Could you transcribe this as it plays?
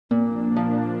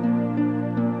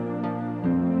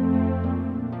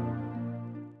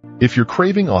If you're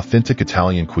craving authentic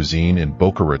Italian cuisine in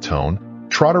Boca Raton,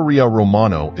 Trattoria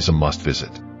Romana is a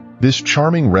must-visit. This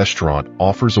charming restaurant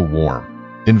offers a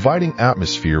warm, inviting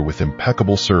atmosphere with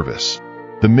impeccable service.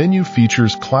 The menu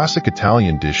features classic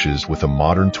Italian dishes with a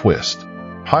modern twist.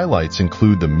 Highlights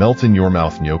include the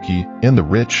melt-in-your-mouth gnocchi and the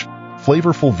rich,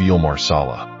 flavorful veal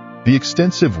marsala. The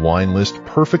extensive wine list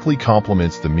perfectly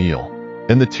complements the meal,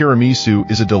 and the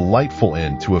tiramisu is a delightful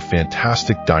end to a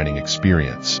fantastic dining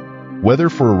experience. Whether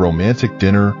for a romantic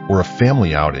dinner or a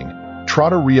family outing,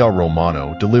 Trattoria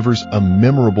Romana delivers a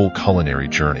memorable culinary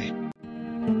journey.